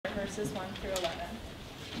verses 1 through 11.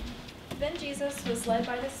 Then Jesus was led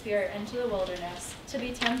by the Spirit into the wilderness to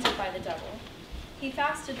be tempted by the devil. He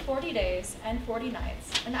fasted 40 days and 40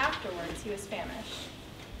 nights, and afterwards he was famished.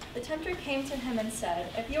 The tempter came to him and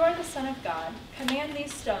said, "If you are the Son of God, command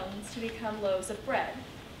these stones to become loaves of bread."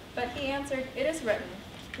 But he answered, "It is written,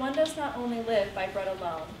 one does not only live by bread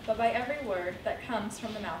alone, but by every word that comes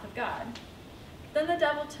from the mouth of God." Then the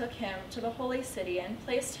devil took him to the holy city and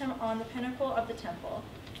placed him on the pinnacle of the temple,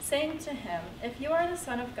 saying to him, "If you are the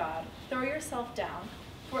Son of God, throw yourself down,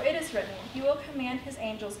 for it is written, he will command his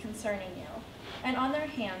angels concerning you, and on their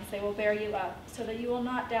hands they will bear you up, so that you will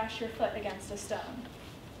not dash your foot against a stone."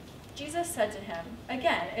 Jesus said to him,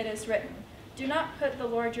 "Again it is written, do not put the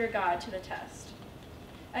Lord your God to the test."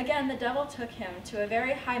 Again the devil took him to a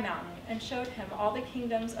very high mountain and showed him all the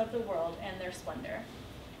kingdoms of the world and their splendor.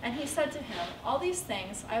 And he said to him, "All these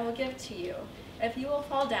things I will give to you, if you will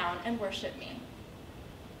fall down and worship me."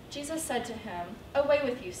 Jesus said to him, "Away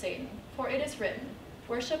with you, Satan, for it is written,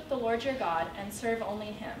 worship the Lord your God and serve only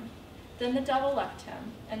him." Then the devil left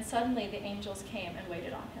him, and suddenly the angels came and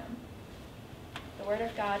waited on him. The word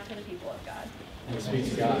of God for the people of God. Thanks be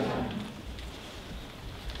to God.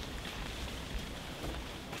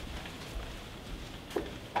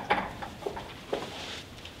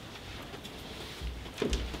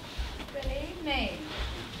 Good evening.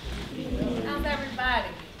 How's everybody?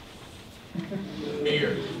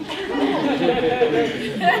 Here.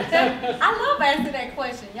 I love asking that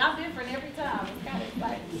question. Y'all different every time. It's kind of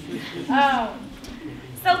exciting.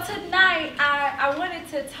 So tonight, I wanted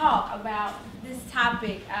to talk about this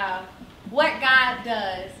topic of what God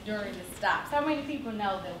does during the stops. How many people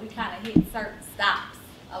know that we kind of hit certain stops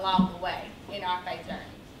along the way in our faith journey?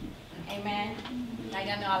 Amen? Now,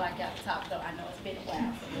 y'all know I like y'all to talk, though. I know it's been a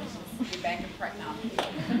while, so let's just get back and pray now.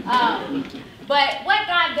 But what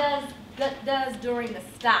God does during the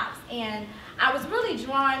stops, and I was really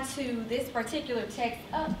drawn to this particular text,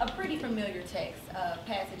 a pretty familiar text,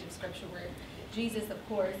 passage of Scripture where Jesus, of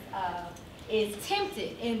course, is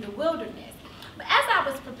tempted in the wilderness. But as I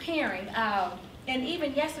was preparing, and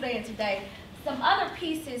even yesterday and today, some other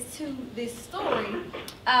pieces to this story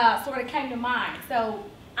sort of came to mind. So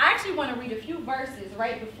I actually want to read a few verses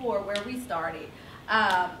right before where we started,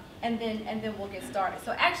 and then we'll get started.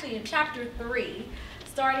 So actually in chapter 3,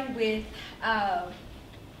 starting with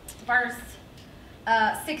verse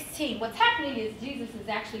 16, what's happening is Jesus is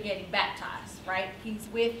actually getting baptized, right? He's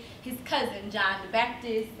with his cousin, John the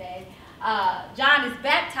Baptist, and John is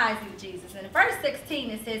baptizing Jesus. And in verse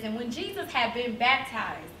 16 it says, "And when Jesus had been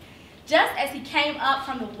baptized, just as he came up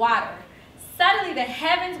from the water, suddenly the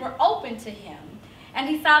heavens were opened to him, and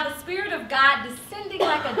he saw the Spirit of God descending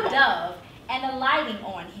like a dove and alighting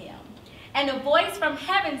on him. And a voice from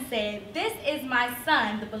heaven said, 'This is my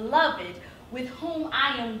Son, the beloved, with whom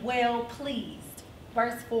I am well pleased.'"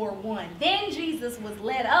 Verse 4:1. "Then Jesus was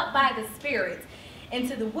led up by the Spirit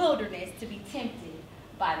into the wilderness to be tempted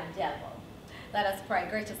by the devil." Let us pray.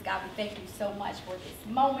 Gracious God, we thank you so much for this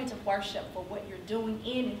moment of worship, for what you're doing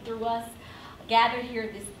in and through us gathered here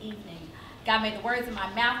this evening. God, may the words of my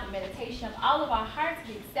mouth and meditation of all of our hearts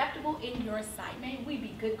be acceptable in your sight. May we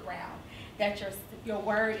be good ground that your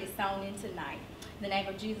word is sown in tonight. In the name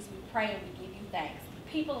of Jesus, we pray and we give you thanks. The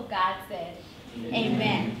people of God said,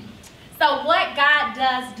 Amen. So what God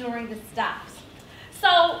does during the stops.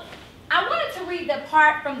 So I wanted to read the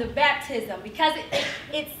part from the baptism because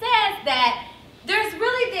it says that there's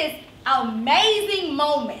really this amazing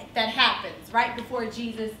moment that happens right before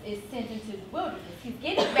Jesus is sent into the wilderness. He's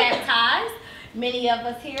getting baptized. Many of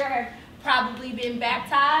us here have probably been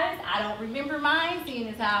baptized. I don't remember mine, seeing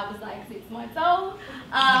as how I was like 6 months old.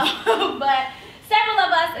 But several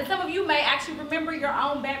of us, and some of you may actually remember your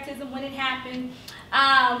own baptism when it happened.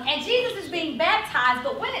 And Jesus is being baptized,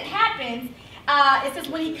 but when it happens, it says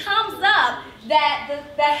when he comes up, that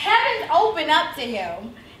the heavens open up to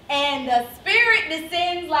him, and the Spirit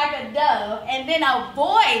descends like a dove, and then a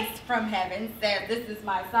voice from heaven says, "This is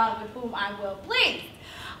my Son with whom I'm well pleased."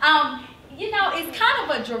 You know, it's kind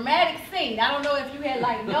of a dramatic scene. I don't know if you had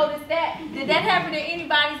like noticed that. Did that happen at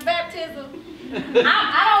anybody's baptism?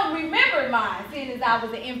 I don't remember mine, seeing as I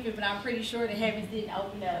was an infant, but I'm pretty sure the heavens didn't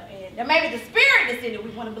open up. And maybe the Spirit descended.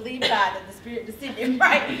 We want to believe God that the Spirit descended,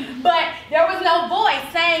 right? But there was no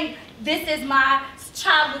voice saying, "This is my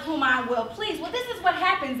child with whom I am well pleased." Well, this is what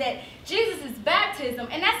happens at Jesus' baptism,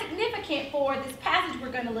 and that's significant for this passage we're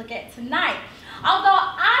going to look at tonight. Although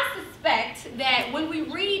I suspect that when we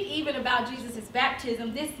read even about Jesus'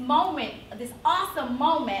 baptism, this moment, this awesome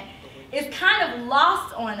moment, is kind of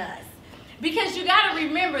lost on us. Because you got to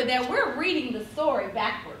remember that we're reading the story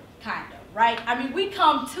backward, kind of, right? I mean, we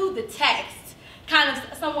come to the text kind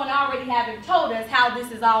of someone already having told us how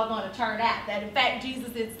this is all going to turn out. That in fact,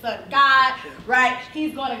 Jesus is the Son of God, right?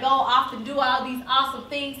 He's going to go off and do all these awesome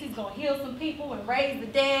things. He's going to heal some people and raise the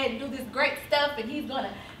dead and do this great stuff. And he's going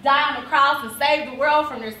to die on the cross and save the world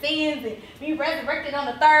from their sins and be resurrected on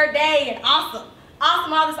the third day. And awesome,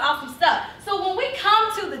 all this awesome stuff. So when we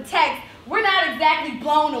come to the text, we're not exactly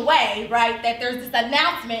blown away, right? That there's this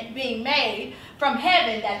announcement being made from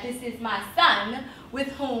heaven that this is my Son with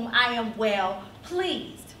whom I am well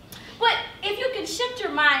pleased. But if you can shift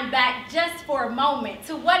your mind back just for a moment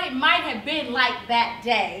to what it might have been like that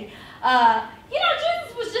day,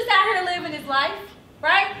 Jesus was just out here living his life,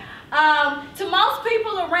 right? To most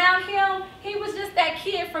people around him, he was just that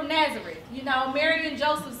kid from Nazareth, Mary and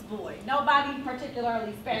Joseph's boy. Nobody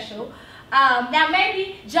particularly special. Now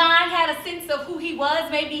maybe John had a sense of who he was.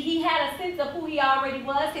 Maybe he had a sense of who he already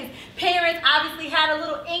was. His parents obviously had a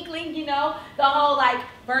little inkling, the whole like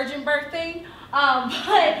virgin birth thing.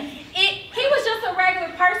 But he was just a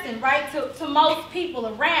regular person, right, to most people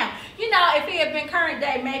around. If he had been current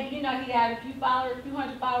day, maybe, he'd have a few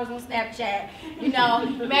hundred followers on Snapchat.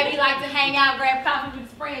 Maybe he liked to hang out, grab coffee with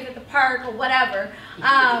his friends at the park or whatever.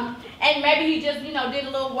 And maybe he just, did a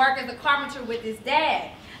little work as a carpenter with his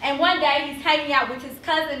dad. And one day he's hanging out with his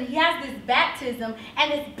cousin, and he has this baptism,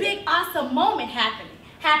 and this big, awesome moment happened.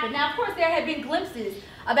 Now, of course, there had been glimpses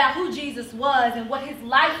about who Jesus was and what his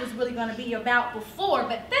life was really going to be about before,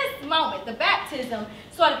 but this moment, the baptism,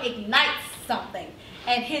 sort of ignites something,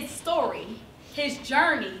 and his story, his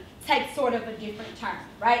journey, takes sort of a different turn,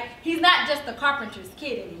 right? He's not just the carpenter's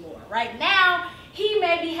kid anymore, right? Now, he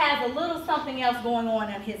maybe has a little something else going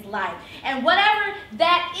on in his life. And whatever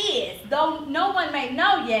that is, though no one may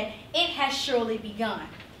know yet, it has surely begun. And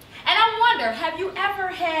I wonder, have you ever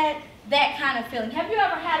had that kind of feeling? Have you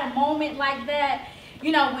ever had a moment like that,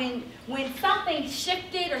 when something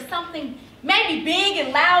shifted or something maybe big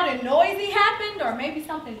and loud and noisy happened, or maybe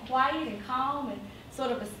something quiet and calm and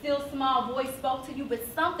sort of a still small voice spoke to you, but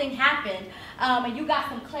something happened and you got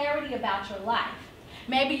some clarity about your life.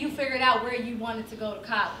 Maybe you figured out where you wanted to go to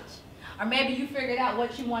college. Or maybe you figured out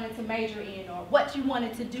what you wanted to major in, or what you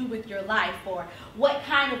wanted to do with your life, or what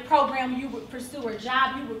kind of program you would pursue or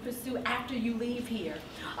job you would pursue after you leave here.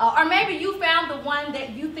 Or maybe you found the one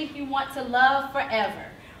that you think you want to love forever.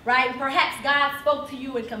 Right? Perhaps God spoke to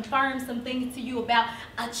you and confirmed some things to you about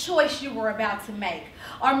a choice you were about to make.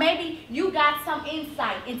 Or maybe you got some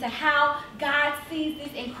insight into how God sees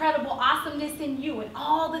this incredible awesomeness in you and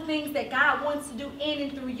all the things that God wants to do in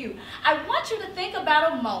and through you. I want you to think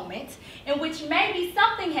about a moment in which maybe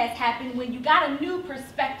something has happened when you got a new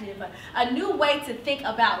perspective, a new way to think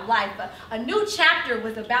about life, a new chapter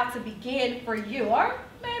was about to begin for you. Or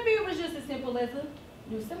maybe it was just as simple as a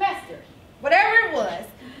new semester. Whatever it was,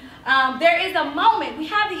 there is a moment, we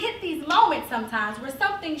have to hit these moments sometimes where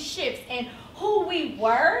something shifts and who we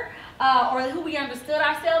were or who we understood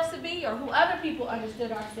ourselves to be or who other people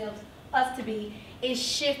understood us to be is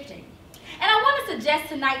shifting. And I want to suggest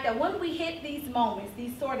tonight that when we hit these moments,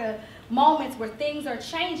 these sort of moments where things are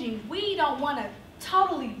changing, we don't want to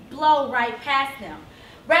totally blow right past them.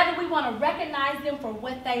 Rather, we want to recognize them for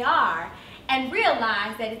what they are and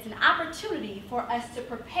realize that it's an opportunity for us to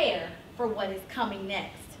prepare for what is coming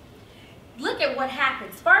next. Look at what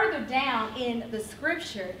happens. Further down in the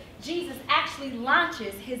scripture, Jesus actually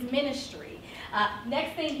launches his ministry.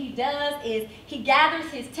 Next thing he does is he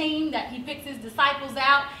gathers his team, that he picks his disciples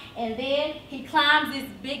out, and then he climbs this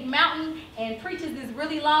big mountain and preaches this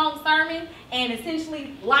really long sermon and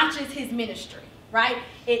essentially launches his ministry, right?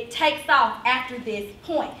 It takes off after this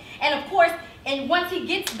point. And of course, and once he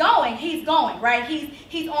gets going, he's going, right?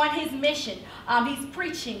 He's on his mission. He's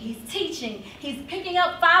preaching, he's teaching, he's picking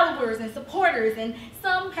up followers and supporters and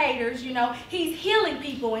some haters, He's healing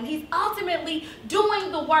people, and he's ultimately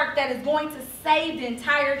doing the work that is going to save the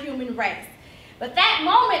entire human race. But that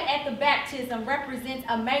moment at the baptism represents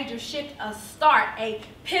a major shift, a start, a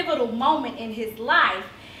pivotal moment in his life.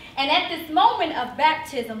 And at this moment of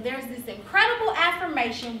baptism, there's this incredible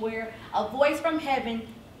affirmation where a voice from heaven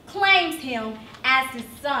claims him as his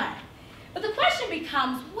son. But the question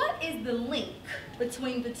becomes, what is the link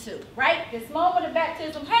between the two, right? This moment of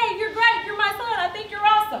baptism, hey, you're great, you're my son, I think you're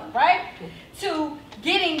awesome, right? To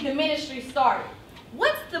getting the ministry started.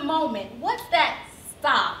 What's the moment? What's that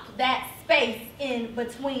stop, that space in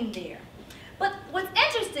between there? But what's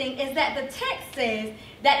interesting is that the text says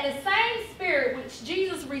that the same spirit which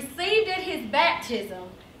Jesus received at his baptism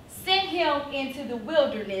sent him into the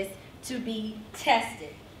wilderness to be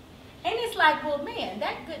tested. And it's like, well, man,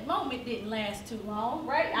 that good moment didn't last too long,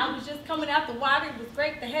 right? I was just coming out the water, it was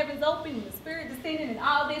great, the heavens opened, and the Spirit descended and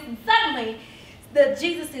all this, and suddenly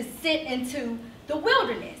Jesus is sent into the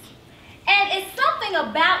wilderness. And it's something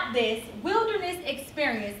about this wilderness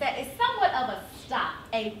experience that is somewhat of a stop,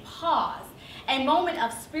 a pause, a moment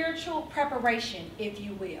of spiritual preparation, if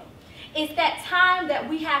you will. It's that time that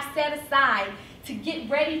we have set aside to get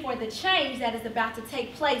ready for the change that is about to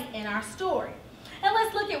take place in our story. And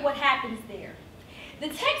let's look at what happens there. The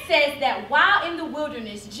text says that while in the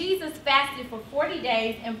wilderness, Jesus fasted for 40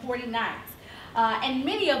 days and 40 nights. And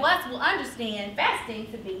many of us will understand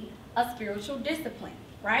fasting to be a spiritual discipline,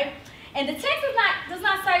 right? And the text does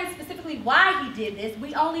not say specifically why he did this.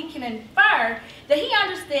 We only can infer that he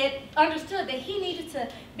understood that he needed to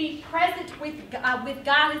be present with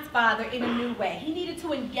God his Father in a new way. He needed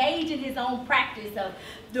to engage in his own practice of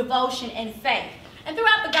devotion and faith. And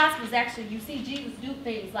throughout the Gospels, actually, you see Jesus do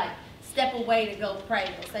things like step away to go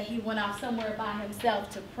pray, or say he went off somewhere by himself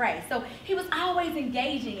to pray. So he was always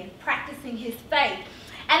engaging and practicing his faith.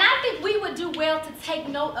 And I think we would do well to take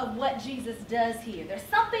note of what Jesus does here. There's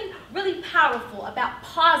something really powerful about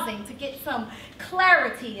pausing to get some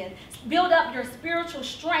clarity and build up your spiritual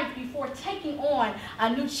strength before taking on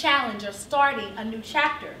a new challenge or starting a new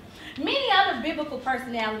chapter. Many other biblical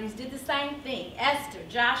personalities did the same thing. Esther,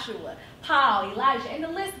 Joshua, Paul, Elijah, and the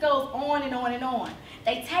list goes on and on and on.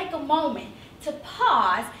 They take a moment to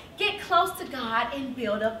pause, get close to God, and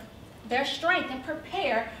build up their strength and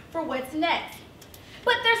prepare for what's next.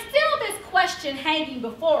 But there's still this question hanging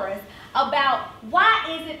before us about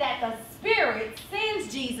why is it that the Spirit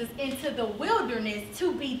sends Jesus into the wilderness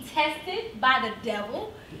to be tested by the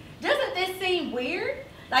devil? Doesn't this seem weird?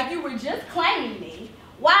 Like you were just claiming me.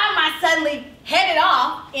 Why am I suddenly headed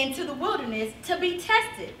off into the wilderness to be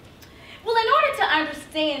tested? Well, in order to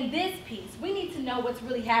understand this piece, we need to know what's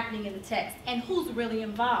really happening in the text and who's really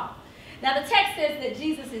involved. Now, the text says that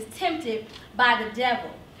Jesus is tempted by the devil.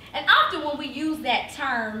 And often when we use that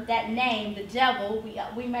term, that name, the devil,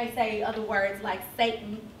 we may say other words like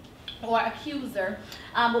Satan or accuser,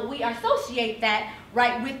 but we associate that,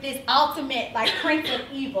 right, with this ultimate, like, prince of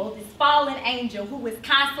evil, this fallen angel who is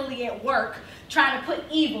constantly at work trying to put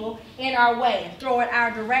evil in our way and throw it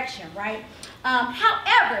our direction, right?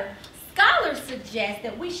 However, scholars suggest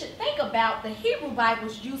that we should think about the Hebrew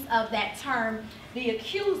Bible's use of that term, the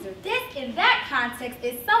accuser. This, in that context,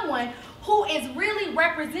 is someone who is really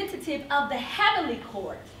representative of the heavenly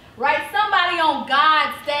court, right? Somebody on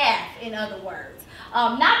God's staff, in other words.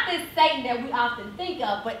 Not this Satan that we often think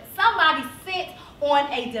of, but somebody sent on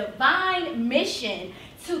a divine mission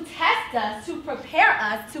to test us, to prepare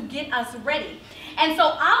us, to get us ready. And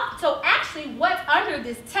so actually what's under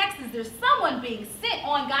this text is there's someone being sent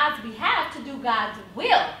on God's behalf to do God's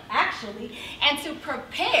will, actually, and to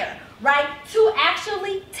prepare, right, to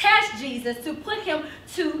actually test Jesus, to put him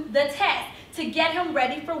to the test, to get him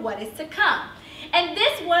ready for what is to come. And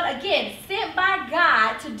this one, again, sent by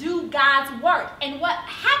God to do God's work. And what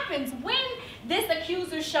happens when this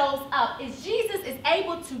accuser shows up is Jesus is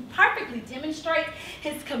able to perfectly demonstrate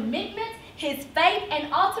his commitment, his faith,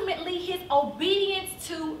 and ultimately his obedience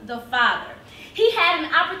to the Father. He had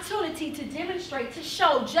an opportunity to demonstrate, to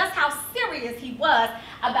show just how serious he was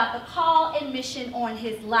about the call and mission on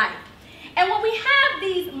his life. And when we have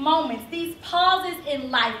these moments, these pauses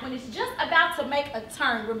in life, when it's just about to make a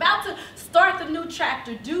turn, we're about to start the new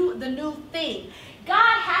chapter, do the new thing, God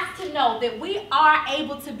has to know that we are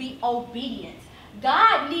able to be obedient.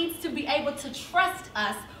 God needs to be able to trust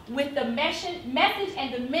us with the message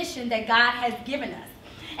and the mission that God has given us.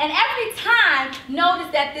 And every time,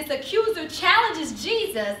 notice that this accuser challenges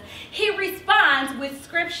Jesus, he responds with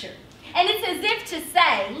scripture. And it's as if to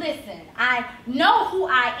say, listen, I know who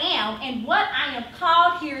I am and what I am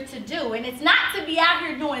called here to do. And it's not to be out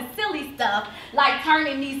here doing silly stuff like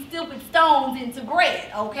turning these stupid stones into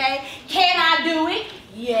bread, okay? Can I do it?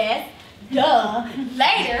 Yes. Duh.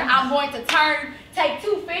 Later, I'm going to take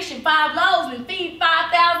 2 fish and 5 loaves and feed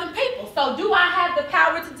 5,000 people. So do I have the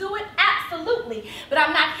power to do it? Absolutely. But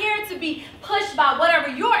I'm not here to be pushed by whatever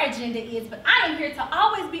your agenda is, but I am here to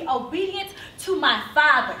always be obedient to my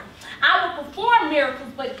Father. I will perform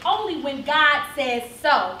miracles, but only when God says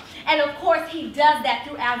so. And of course, he does that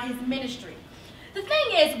throughout his ministry. The thing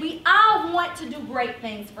is, we all want to do great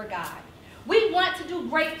things for God. We want to do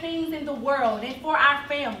great things in the world and for our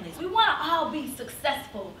families. We want to all be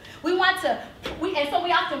successful. And so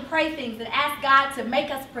we often pray things and ask God to make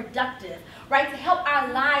us productive, right? To help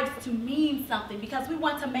our lives to mean something because we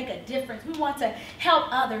want to make a difference. We want to help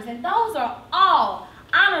others. And those are all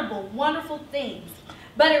honorable, wonderful things.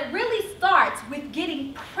 But it really starts with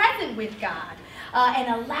getting present with God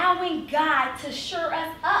and allowing God to shore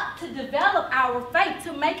us up, to develop our faith,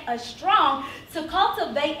 to make us strong, to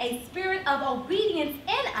cultivate a spirit of obedience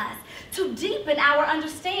in us, to deepen our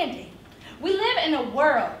understanding. We live in a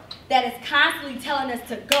world that is constantly telling us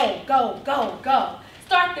to go, go, go, go.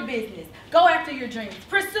 Start the business. Go after your dreams.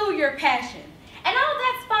 Pursue your passion. And all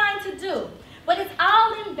that's fine to do. But it's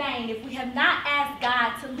all in vain if we have not asked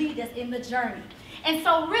God to lead us in the journey. And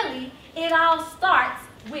so really, it all starts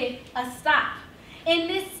with a stop. In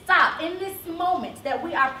this stop, in this moment that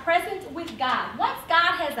we are present with God, once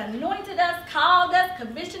God has anointed us, called us,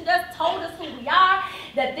 commissioned us, told us who we are,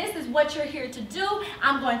 that this is what you're here to do,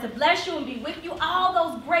 I'm going to bless you and be with you, all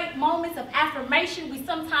those great moments of affirmation we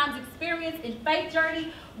sometimes experience in faith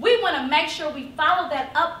journey, we want to make sure we follow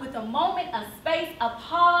that up with a moment, a space, a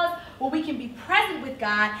pause where we can be present with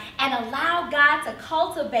God and allow God to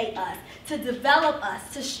cultivate us, to develop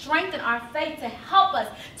us, to strengthen our faith, to help us,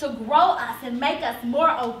 to grow us and make us more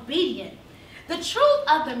obedient. The truth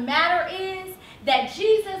of the matter is that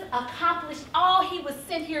Jesus accomplished all he was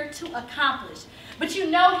sent here to accomplish. But you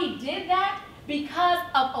know he did that because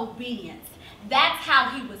of obedience. That's how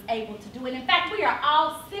he was able to do it. In fact, we are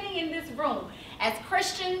all sitting in this room as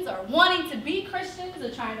Christians or wanting to be Christians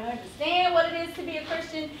or trying to understand what it is to be a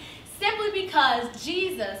Christian simply because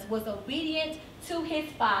Jesus was obedient to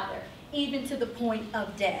his Father, even to the point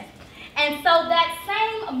of death. And so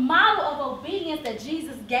that same model of obedience that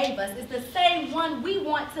Jesus gave us is the same one we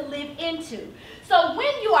want to live into. So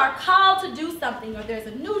when you are called to do something or there's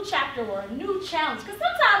a new chapter or a new challenge, because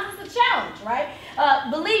sometimes it's a challenge, right?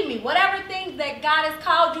 Believe me, whatever things that God has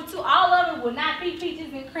called you to, all of it will not be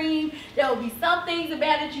peaches and cream. There will be some things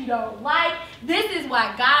about it you don't like. This is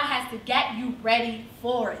why God has to get you ready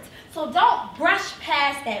for it. So don't brush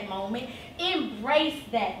past that moment. Embrace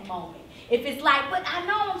that moment. If it's like, but I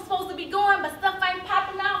know I'm supposed to be going, but stuff ain't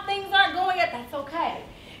popping out, things aren't going yet, that's okay.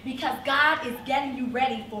 Because God is getting you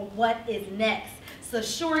ready for what is next. So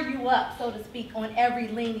shore you up, so to speak, on every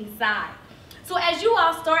leaning side. So as you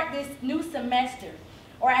all start this new semester,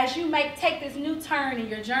 or as you take this new turn in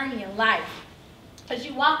your journey in life, as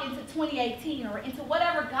you walk into 2018 or into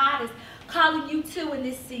whatever God is calling you to in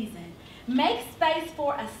this season, make space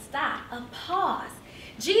for a stop, a pause.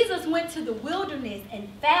 Jesus went to the wilderness and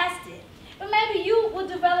fasted. But maybe you will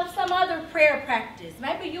develop some other prayer practice.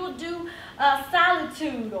 Maybe you'll do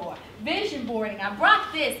solitude or vision boarding. I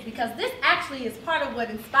brought this because this actually is part of what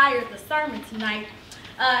inspired the sermon tonight.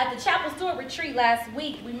 At the Chapel Stewart Retreat last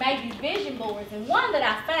week, we made these vision boards. And one that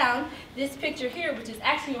I found, this picture here, which is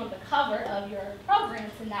actually on the cover of your program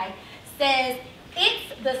tonight, says,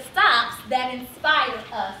 "It's the stops that inspire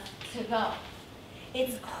us to go."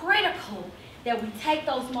 It's critical that we take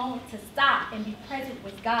those moments to stop and be present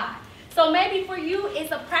with God. So maybe for you,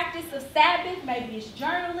 it's a practice of Sabbath, maybe it's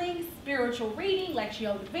journaling, spiritual reading,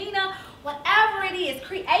 Lectio Divina, whatever it is,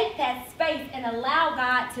 create that space and allow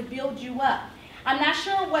God to build you up. I'm not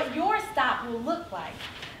sure what your stop will look like,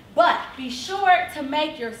 but be sure to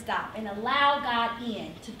make your stop and allow God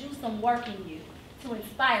in to do some work in you, to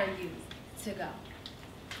inspire you to go.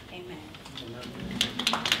 Amen.